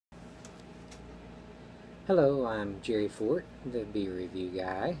Hello, I'm Jerry Fort, the beer review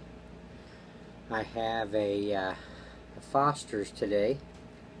guy. I have a Fosters today.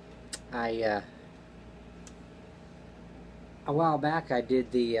 A while back I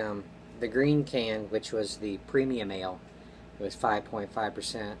did the green can, which was the premium ale. It was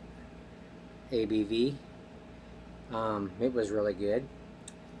 5.5% ABV. It was really good,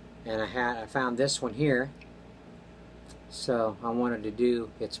 and I found this one here, so I wanted to do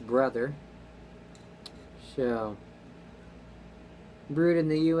its brother. So, brewed in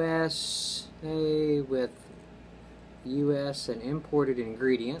the U.S. with U.S. and imported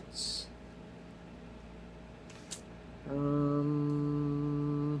ingredients.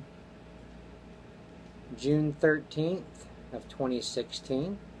 June 13th of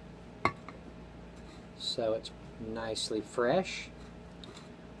 2016. So it's nicely fresh.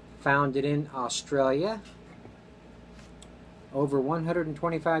 Founded in Australia over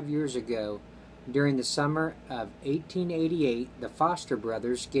 125 years ago. During the summer of 1888, the Foster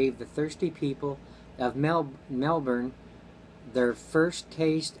brothers gave the thirsty people of Melbourne their first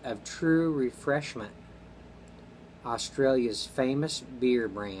taste of true refreshment. Australia's famous beer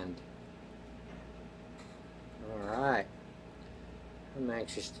brand. Alright. I'm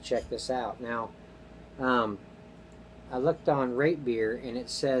anxious to check this out. Now, I looked on Rate Beer and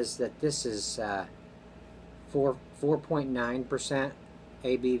it says that this is 4.9%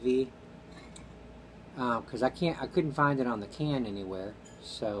 ABV. Because I couldn't find it on the can anywhere.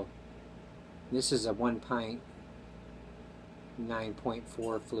 So this is a 1 pint,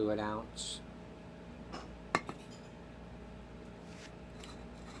 9.4 fluid ounce.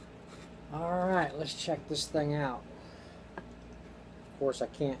 Alright, let's check this thing out. Of course I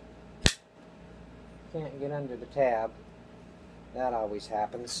can't get under the tab. That always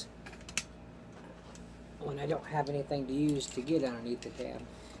happens when I don't have anything to use to get underneath the tab.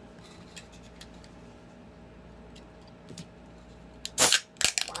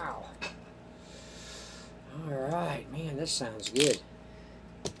 Wow. Alright, man, this sounds good.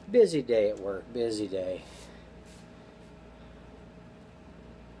 Busy day at work, busy day.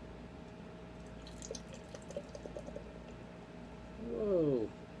 Whoa.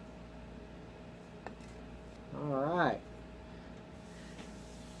 Alright.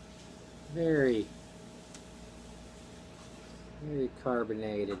 Very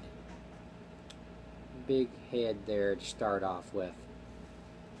carbonated. Big head there to start off with.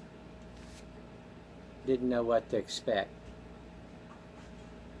 Didn't know what to expect.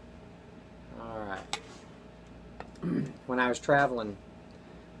 Alright. When I was traveling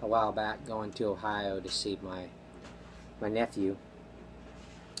a while back, going to Ohio to see my nephew,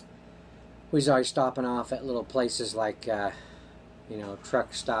 we was always stopping off at little places like,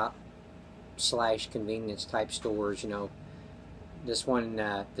 truck stop / convenience type stores. This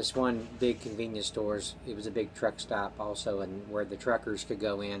one big convenience stores, it was a big truck stop also, and where the truckers could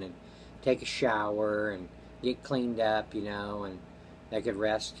go in and take a shower and get cleaned up, and they could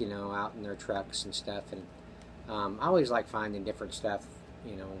rest, out in their trucks and stuff. And I always like finding different stuff,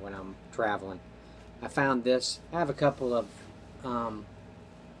 when I'm traveling. I found this. I have a couple of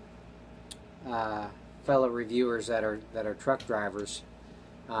fellow reviewers that are truck drivers.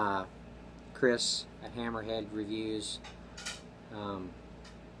 Chris at Hammerhead Reviews.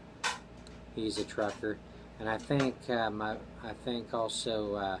 He's a trucker, and I think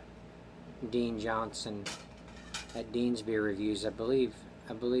also Dean Johnson at Dean's Beer Reviews. I believe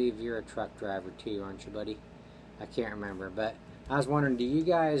you're a truck driver too, aren't you, buddy? I can't remember, but I was wondering, do you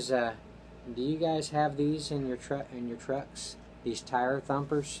guys have these in your trucks? These tire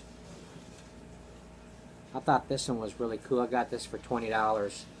thumpers? I thought this one was really cool. I got this for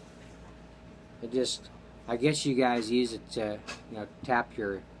 $20. I guess you guys use it to tap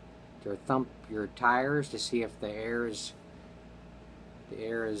thump your tires to see if the air is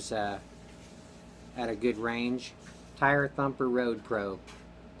at a good range. Tire Thumper Road Pro,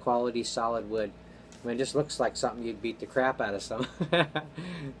 quality solid wood. I mean, it just looks like something you'd beat the crap out of some.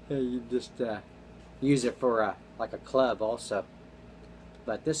 You just use it for like a club also.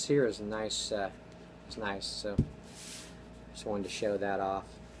 But this here is nice. It's nice. So just wanted to show that off.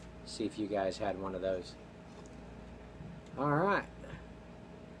 See if you guys had one of those. All right.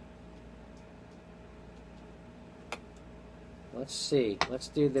 Let's see. Let's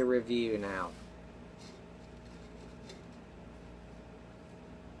do the review now.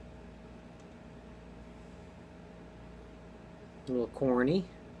 A little corny,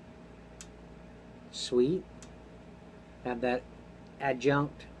 sweet, have that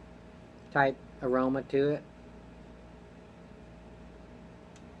adjunct type aroma to it.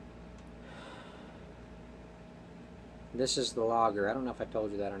 This is the lager. I don't know if I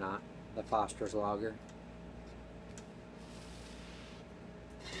told you that or not. The Foster's lager.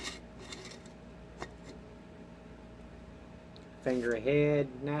 finger ahead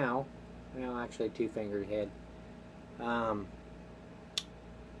now. Well, actually 2 fingers ahead.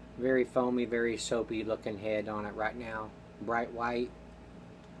 Very foamy, very soapy looking head on it right now. Bright white,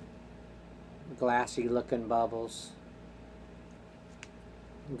 glassy looking bubbles,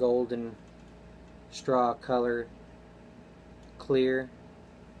 golden straw color, clear,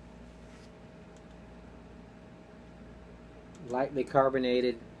 lightly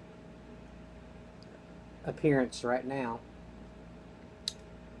carbonated appearance right now.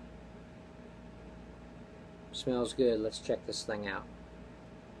 Smells good. Let's check this thing out.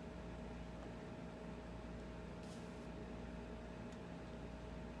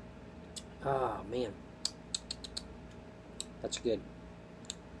 Oh man, that's good.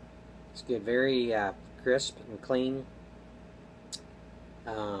 It's good. Very crisp and clean.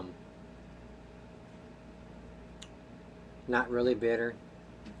 Not really bitter.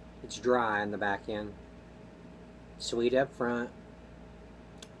 It's dry in the back end. Sweet up front.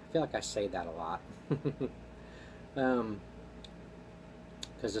 I feel like I say that a lot.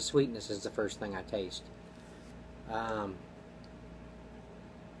 Because the sweetness is the first thing I taste.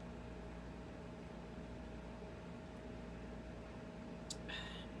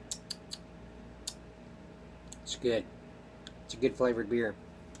 It's good. It's a good flavored beer.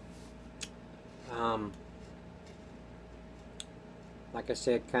 Like I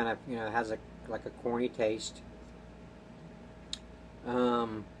said, kind of, you know, it has like a corny taste.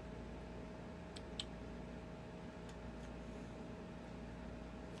 Let's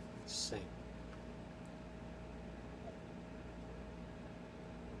see.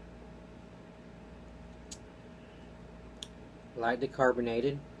 Lightly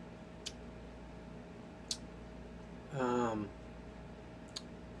carbonated.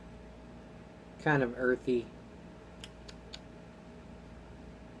 Kind of earthy.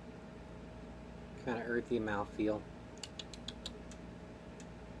 Kind of earthy mouthfeel.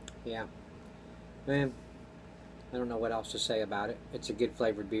 Yeah. Man, I don't know what else to say about it. It's a good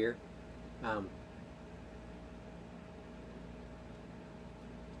flavored beer.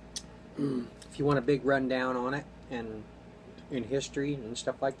 If you want a big rundown on it and in history and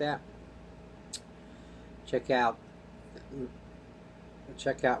stuff like that, check out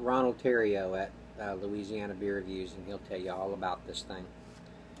Ronald Terrio at Louisiana Beer Reviews, and he'll tell you all about this thing.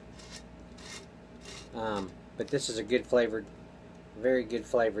 But this is a good flavored, very good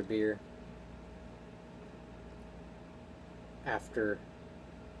flavored beer after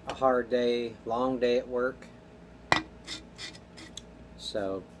a hard day, long day at work.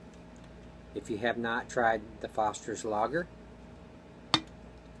 So if you have not tried the Foster's Lager,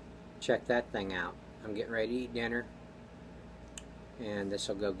 check that thing out. I'm getting ready to eat dinner, and this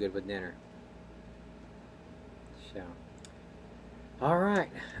will go good with dinner. So, all right.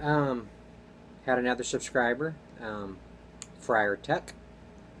 Had another subscriber, Friar Tuck.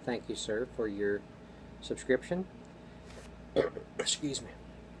 Thank you, sir, for your subscription. Excuse me.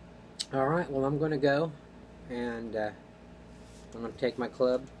 All right. Well, I'm going to go, and I'm going to take my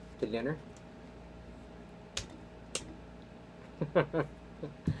club to dinner.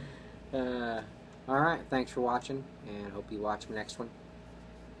 All right. Thanks for watching, and hope you watch the next one.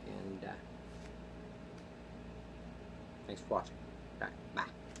 And thanks for watching. All right.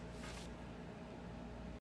 Bye.